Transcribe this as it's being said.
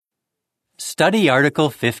Study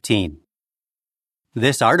Article 15.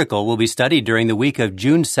 This article will be studied during the week of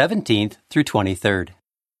June 17th through 23rd.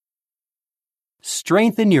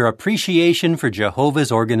 Strengthen your appreciation for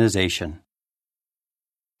Jehovah's organization.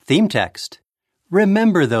 Theme text.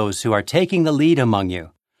 Remember those who are taking the lead among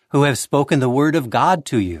you, who have spoken the word of God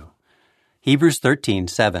to you. Hebrews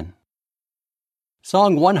 13:7.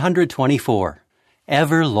 Song 124.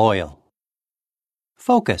 Ever Loyal.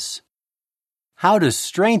 Focus. How to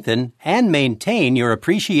strengthen and maintain your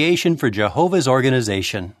appreciation for Jehovah's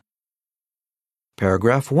organization.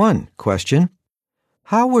 Paragraph 1. Question.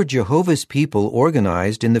 How were Jehovah's people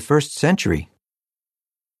organized in the first century?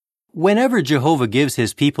 Whenever Jehovah gives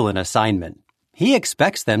his people an assignment, he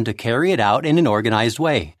expects them to carry it out in an organized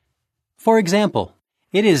way. For example,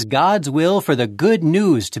 it is God's will for the good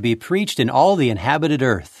news to be preached in all the inhabited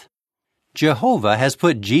earth. Jehovah has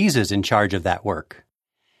put Jesus in charge of that work.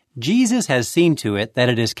 Jesus has seen to it that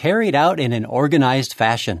it is carried out in an organized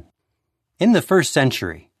fashion. In the first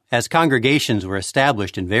century, as congregations were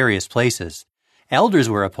established in various places, elders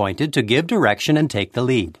were appointed to give direction and take the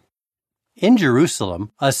lead. In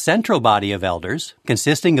Jerusalem, a central body of elders,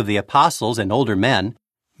 consisting of the apostles and older men,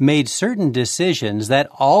 made certain decisions that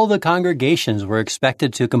all the congregations were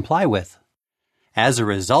expected to comply with. As a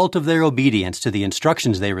result of their obedience to the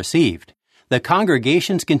instructions they received, the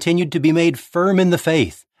congregations continued to be made firm in the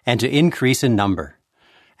faith and to increase in number.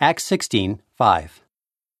 Acts 16:5.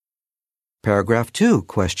 Paragraph 2.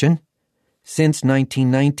 Question. Since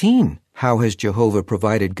 1919, how has Jehovah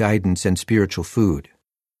provided guidance and spiritual food?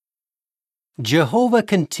 Jehovah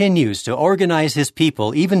continues to organize his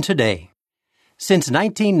people even today. Since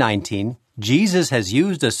 1919, Jesus has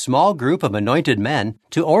used a small group of anointed men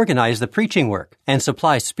to organize the preaching work and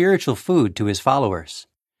supply spiritual food to his followers.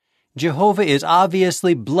 Jehovah is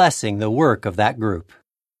obviously blessing the work of that group.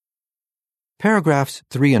 Paragraphs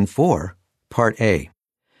 3 and 4, Part A.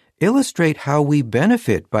 Illustrate how we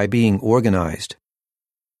benefit by being organized.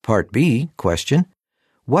 Part B. Question.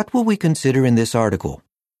 What will we consider in this article?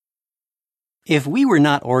 If we were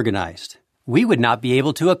not organized, we would not be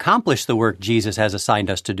able to accomplish the work Jesus has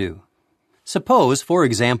assigned us to do. Suppose, for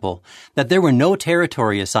example, that there were no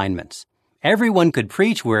territory assignments. Everyone could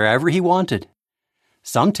preach wherever he wanted.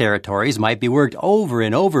 Some territories might be worked over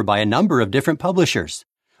and over by a number of different publishers,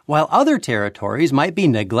 while other territories might be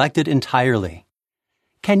neglected entirely.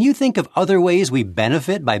 Can you think of other ways we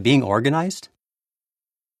benefit by being organized?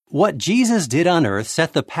 What Jesus did on earth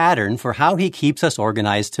set the pattern for how he keeps us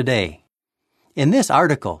organized today. In this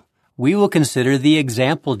article, we will consider the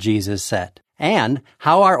example Jesus set and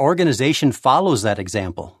how our organization follows that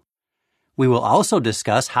example. We will also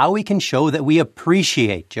discuss how we can show that we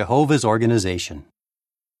appreciate Jehovah's organization.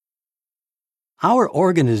 Our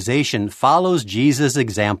organization follows Jesus'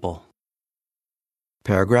 example.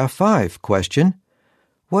 Paragraph 5. Question.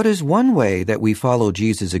 What is one way that we follow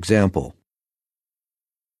Jesus' example?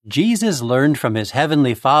 Jesus learned from his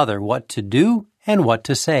heavenly Father what to do and what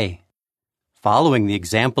to say. Following the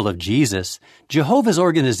example of Jesus, Jehovah's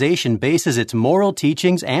organization bases its moral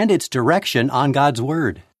teachings and its direction on God's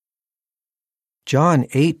Word. John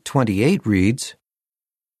 8:28 reads,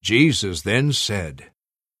 Jesus then said,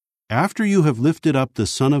 After you have lifted up the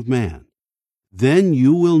Son of Man, then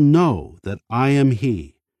you will know that I am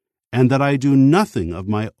He, and that I do nothing of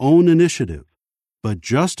my own initiative, but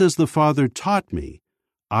just as the Father taught me,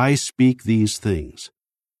 I speak these things.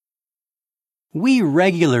 We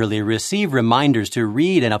regularly receive reminders to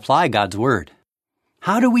read and apply God's Word.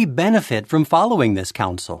 How do we benefit from following this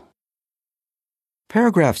counsel?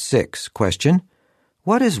 Paragraph 6. Question.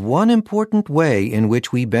 What is one important way in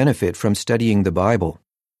which we benefit from studying the Bible?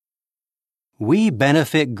 We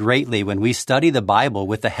benefit greatly when we study the Bible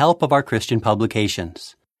with the help of our Christian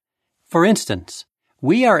publications. For instance,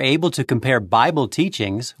 we are able to compare Bible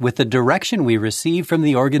teachings with the direction we receive from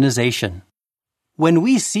the organization. When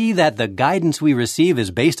we see that the guidance we receive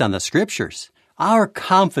is based on the Scriptures, our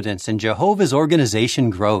confidence in Jehovah's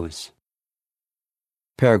organization grows.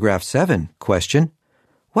 Paragraph 7. Question.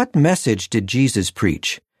 What message did Jesus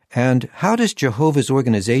preach, and how does Jehovah's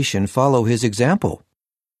organization follow his example?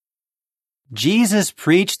 Jesus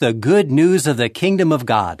preached the good news of the kingdom of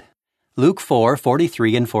God. Luke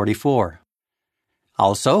 4:43 and 44.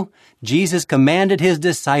 Also, Jesus commanded his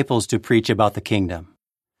disciples to preach about the kingdom.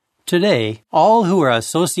 Today, all who are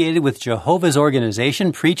associated with Jehovah's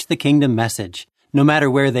organization preach the kingdom message, no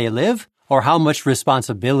matter where they live or how much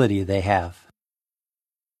responsibility they have.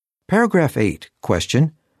 Paragraph 8.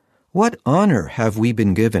 Question. What honor have we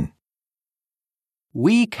been given?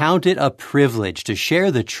 We count it a privilege to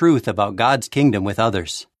share the truth about God's kingdom with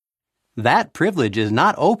others. That privilege is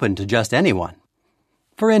not open to just anyone.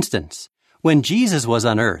 For instance, When Jesus was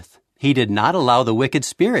on earth, he did not allow the wicked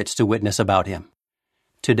spirits to witness about him.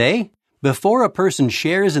 Today, before a person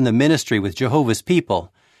shares in the ministry with Jehovah's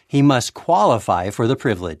people, he must qualify for the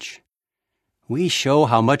privilege. We show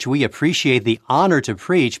how much we appreciate the honor to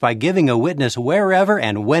preach by giving a witness wherever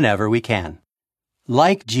and whenever we can.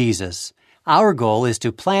 Like Jesus, our goal is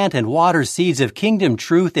to plant and water seeds of kingdom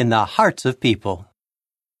truth in the hearts of people.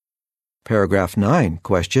 Paragraph 9,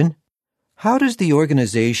 question. How does the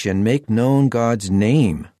organization make known God's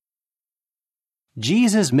name?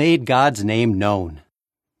 Jesus made God's name known.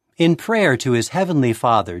 In prayer to his heavenly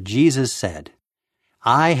Father, Jesus said,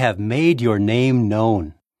 "I have made your name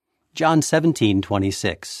known." John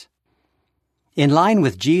 17:26. In line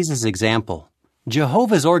with Jesus' example,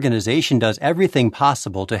 Jehovah's organization does everything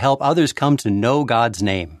possible to help others come to know God's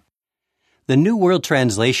name. The New World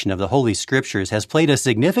Translation of the Holy Scriptures has played a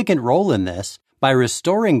significant role in this by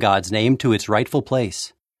restoring God's name to its rightful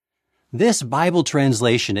place. This Bible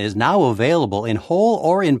translation is now available in whole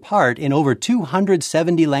or in part in over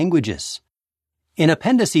 270 languages. In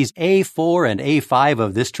Appendices A4 and A5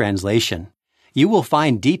 of this translation, you will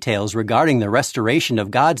find details regarding the restoration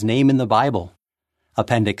of God's name in the Bible.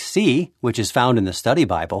 Appendix C, which is found in the Study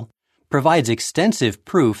Bible, provides extensive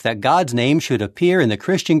proof that God's name should appear in the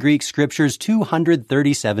Christian Greek Scriptures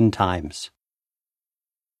 237 times.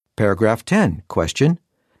 Paragraph 10, question.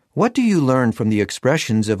 What do you learn from the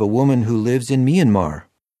expressions of a woman who lives in Myanmar?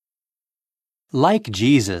 Like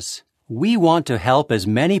Jesus, we want to help as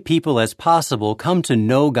many people as possible come to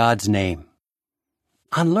know God's name.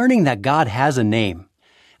 On learning that God has a name,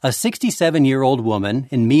 a 67-year-old woman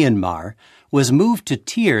in Myanmar was moved to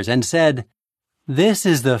tears and said, "This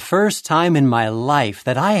is the first time in my life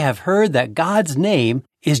that I have heard that God's name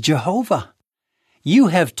is Jehovah. You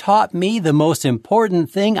have taught me the most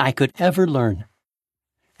important thing I could ever learn."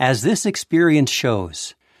 As this experience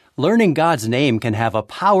shows, learning God's name can have a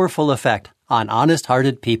powerful effect on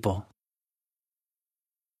honest-hearted people.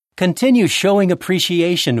 Continue showing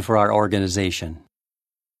appreciation for our organization.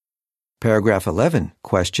 Paragraph 11,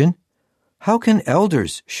 question. How can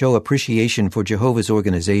elders show appreciation for Jehovah's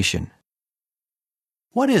organization?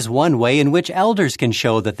 What is one way in which elders can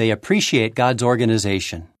show that they appreciate God's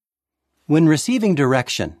organization? When receiving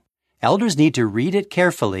direction, elders need to read it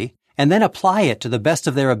carefully and then apply it to the best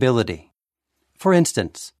of their ability. For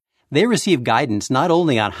instance, they receive guidance not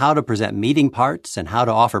only on how to present meeting parts and how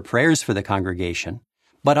to offer prayers for the congregation,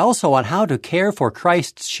 but also on how to care for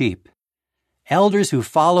Christ's sheep. Elders who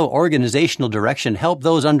follow organizational direction help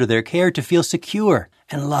those under their care to feel secure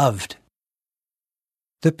and loved.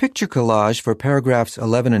 The picture collage for paragraphs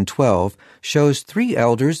 11 and 12 shows 3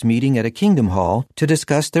 elders meeting at a kingdom hall to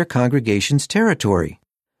discuss their congregation's territory.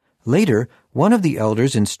 Later, one of the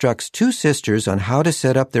elders instructs 2 sisters on how to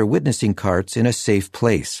set up their witnessing carts in a safe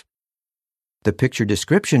place. The picture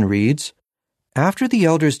description reads, after the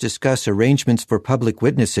elders discuss arrangements for public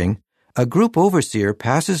witnessing, a group overseer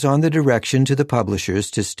passes on the direction to the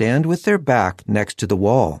publishers to stand with their back next to the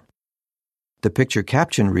wall. The picture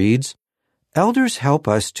caption reads, elders help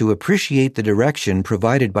us to appreciate the direction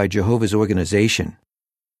provided by Jehovah's organization.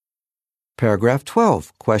 Paragraph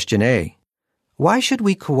 12, question A. Why should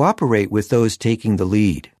we cooperate with those taking the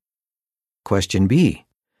lead? Question B.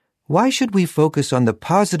 Why should we focus on the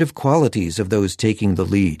positive qualities of those taking the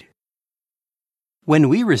lead? When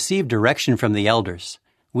we receive direction from the elders,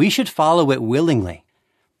 we should follow it willingly.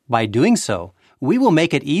 By doing so, we will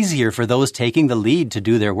make it easier for those taking the lead to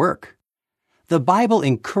do their work. The Bible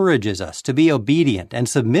encourages us to be obedient and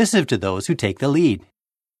submissive to those who take the lead.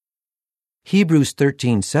 Hebrews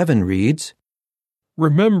 13:7 reads,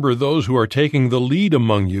 Remember those who are taking the lead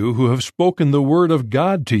among you who have spoken the word of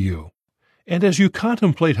God to you. And as you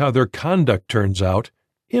contemplate how their conduct turns out,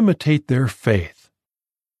 imitate their faith.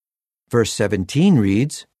 Verse 17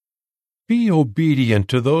 reads, Be obedient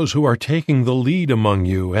to those who are taking the lead among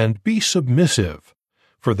you, and be submissive,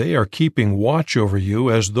 for they are keeping watch over you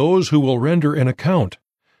as those who will render an account,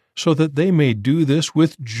 so that they may do this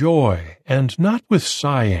with joy and not with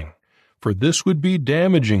sighing, for this would be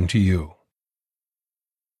damaging to you.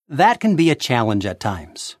 That can be a challenge at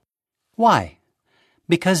times. Why?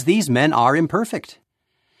 Because these men are imperfect.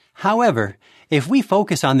 However, if we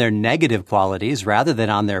focus on their negative qualities rather than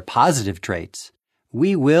on their positive traits,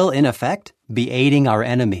 we will, in effect, be aiding our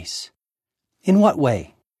enemies. In what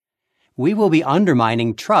way? We will be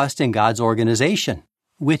undermining trust in God's organization,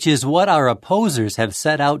 which is what our opposers have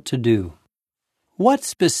set out to do. What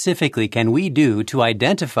specifically can we do to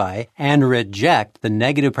identify and reject the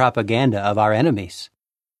negative propaganda of our enemies?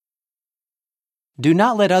 Do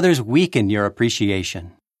not let others weaken your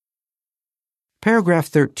appreciation. Paragraph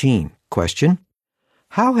 13, question.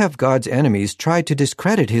 How have God's enemies tried to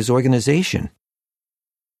discredit his organization?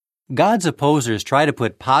 God's opposers try to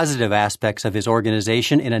put positive aspects of his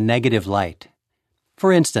organization in a negative light.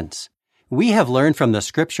 For instance, we have learned from the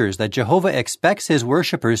scriptures that Jehovah expects his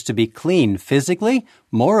worshipers to be clean physically,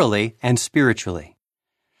 morally, and spiritually.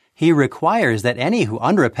 He requires that any who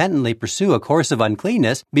unrepentantly pursue a course of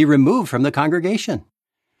uncleanness be removed from the congregation.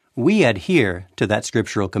 We adhere to that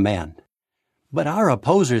scriptural command. But our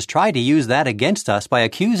opposers try to use that against us by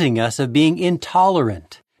accusing us of being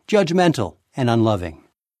intolerant, judgmental, and unloving.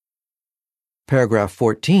 Paragraph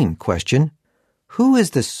 14, question. Who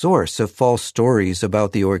is the source of false stories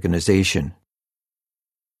about the organization?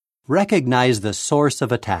 Recognize the source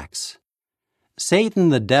of attacks. Satan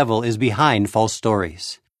the devil is behind false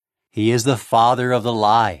stories. He is the father of the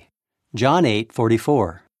lie. John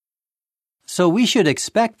 8:44. So we should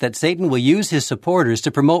expect that Satan will use his supporters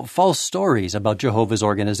to promote false stories about Jehovah's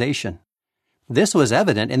organization. This was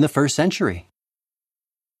evident in the first century.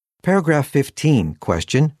 Paragraph 15,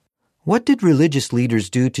 question. What did religious leaders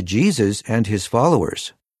do to Jesus and his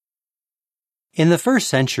followers? In the first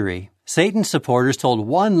century, Satan's supporters told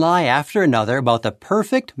one lie after another about the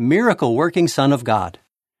perfect, miracle-working Son of God.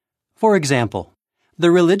 For example, the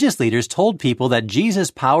religious leaders told people that Jesus'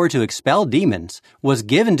 power to expel demons was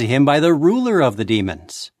given to him by the ruler of the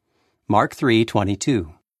demons. Mark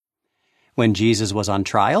 3:22. When Jesus was on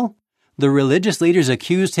trial, the religious leaders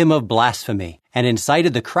accused him of blasphemy and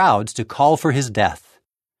incited the crowds to call for his death.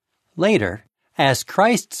 Later, as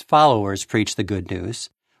Christ's followers preached the good news,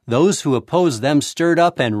 those who opposed them stirred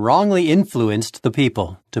up and wrongly influenced the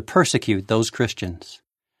people to persecute those Christians.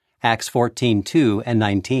 Acts 14:2 and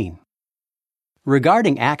 19.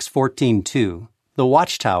 Regarding Acts 14:2, the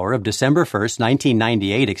Watchtower of December 1,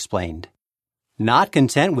 1998 explained, "Not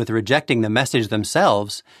content with rejecting the message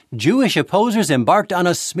themselves, Jewish opposers embarked on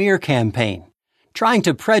a smear campaign, trying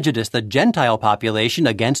to prejudice the Gentile population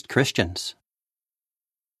against Christians."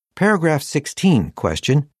 Paragraph 16,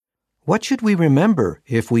 question. What should we remember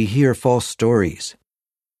if we hear false stories?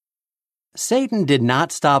 Satan did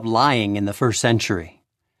not stop lying in the first century.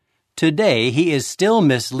 Today, he is still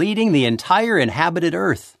misleading the entire inhabited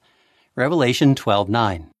earth. Revelation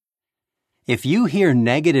 12:9. If you hear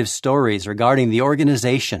negative stories regarding the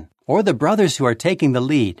organization or the brothers who are taking the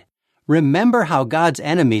lead, remember how God's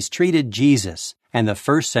enemies treated Jesus and the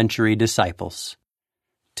first century disciples.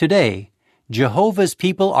 Today, Jehovah's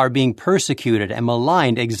people are being persecuted and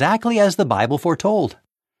maligned exactly as the Bible foretold.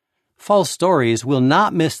 False stories will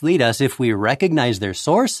not mislead us if we recognize their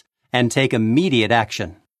source and take immediate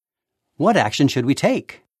action. What action should we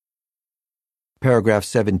take? Paragraph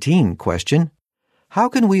 17, question. How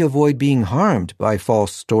can we avoid being harmed by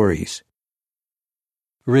false stories?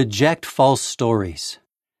 Reject false stories.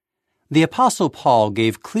 The Apostle Paul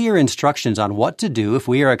gave clear instructions on what to do if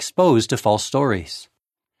we are exposed to false stories.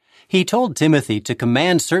 He told Timothy to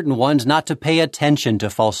command certain ones not to pay attention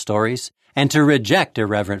to false stories and to reject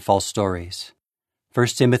irreverent false stories.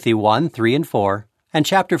 1 Timothy 1:3 and 4, and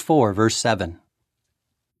chapter 4, verse 7.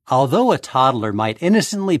 Although a toddler might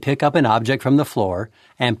innocently pick up an object from the floor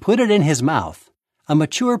and put it in his mouth, a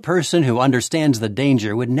mature person who understands the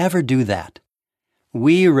danger would never do that.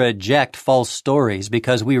 We reject false stories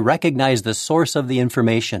because we recognize the source of the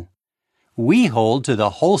information. We hold to the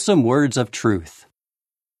wholesome words of truth.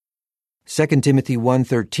 2 Timothy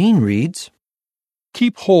 1:13 reads,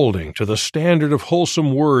 Keep holding to the standard of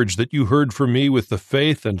wholesome words that you heard from me with the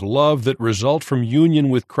faith and love that result from union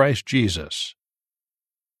with Christ Jesus.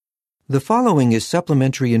 The following is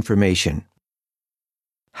supplementary information.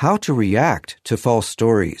 How to react to false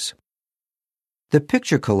stories. The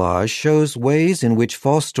picture collage shows ways in which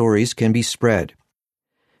false stories can be spread.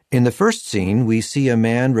 In the first scene, we see a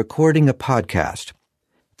man recording a podcast.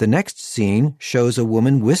 The next scene shows a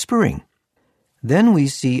woman whispering. Then we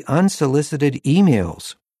see unsolicited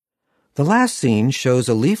emails. The last scene shows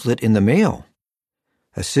a leaflet in the mail.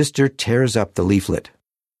 A sister tears up the leaflet.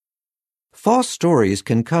 False stories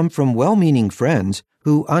can come from well-meaning friends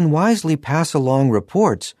who unwisely pass along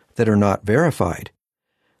reports that are not verified.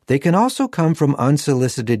 They can also come from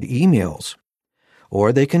unsolicited emails.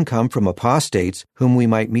 Or they can come from apostates whom we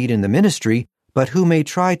might meet in the ministry, but who may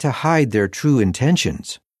try to hide their true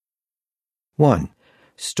intentions. 1.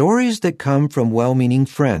 Stories that come from well-meaning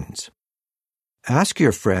friends. Ask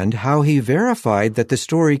your friend how he verified that the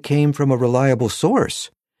story came from a reliable source.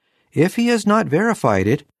 If he has not verified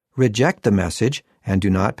it, reject the message and do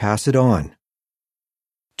not pass it on.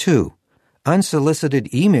 2. Unsolicited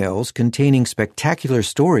emails containing spectacular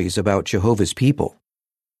stories about Jehovah's people.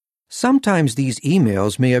 Sometimes these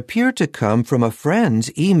emails may appear to come from a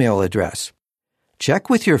friend's email address.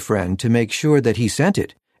 Check with your friend to make sure that he sent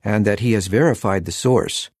it and that he has verified the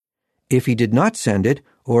source. If he did not send it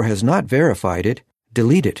or has not verified it,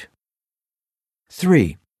 delete it.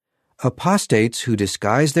 3. Apostates who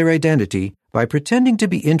disguise their identity by pretending to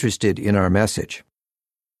be interested in our message.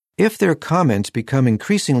 If their comments become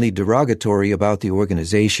increasingly derogatory about the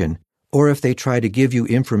organization, or if they try to give you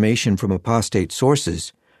information from apostate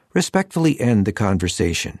sources, respectfully end the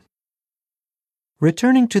conversation.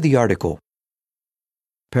 Returning to the article.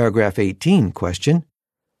 Paragraph 18, question.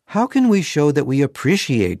 How can we show that we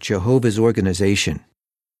appreciate Jehovah's organization?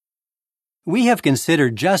 We have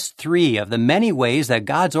considered just 3 of the many ways that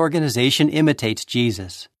God's organization imitates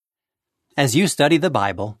Jesus. As you study the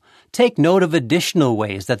Bible, take note of additional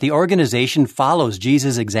ways that the organization follows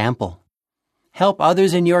Jesus' example. Help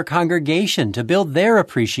others in your congregation to build their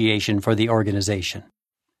appreciation for the organization.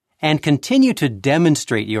 And continue to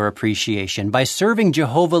demonstrate your appreciation by serving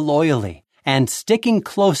Jehovah loyally and sticking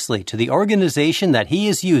closely to the organization that He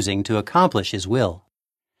is using to accomplish His will.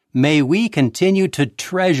 May we continue to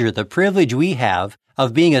treasure the privilege we have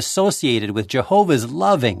of being associated with Jehovah's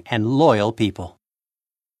loving and loyal people.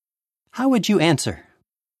 How would you answer?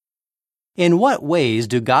 In what ways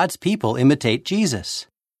do God's people imitate Jesus?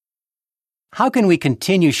 How can we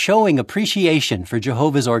continue showing appreciation for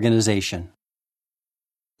Jehovah's organization?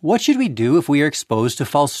 What should we do if we are exposed to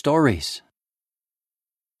false stories?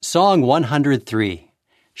 Song 103,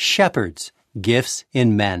 Shepherds, Gifts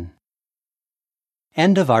in Men.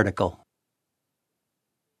 End of article.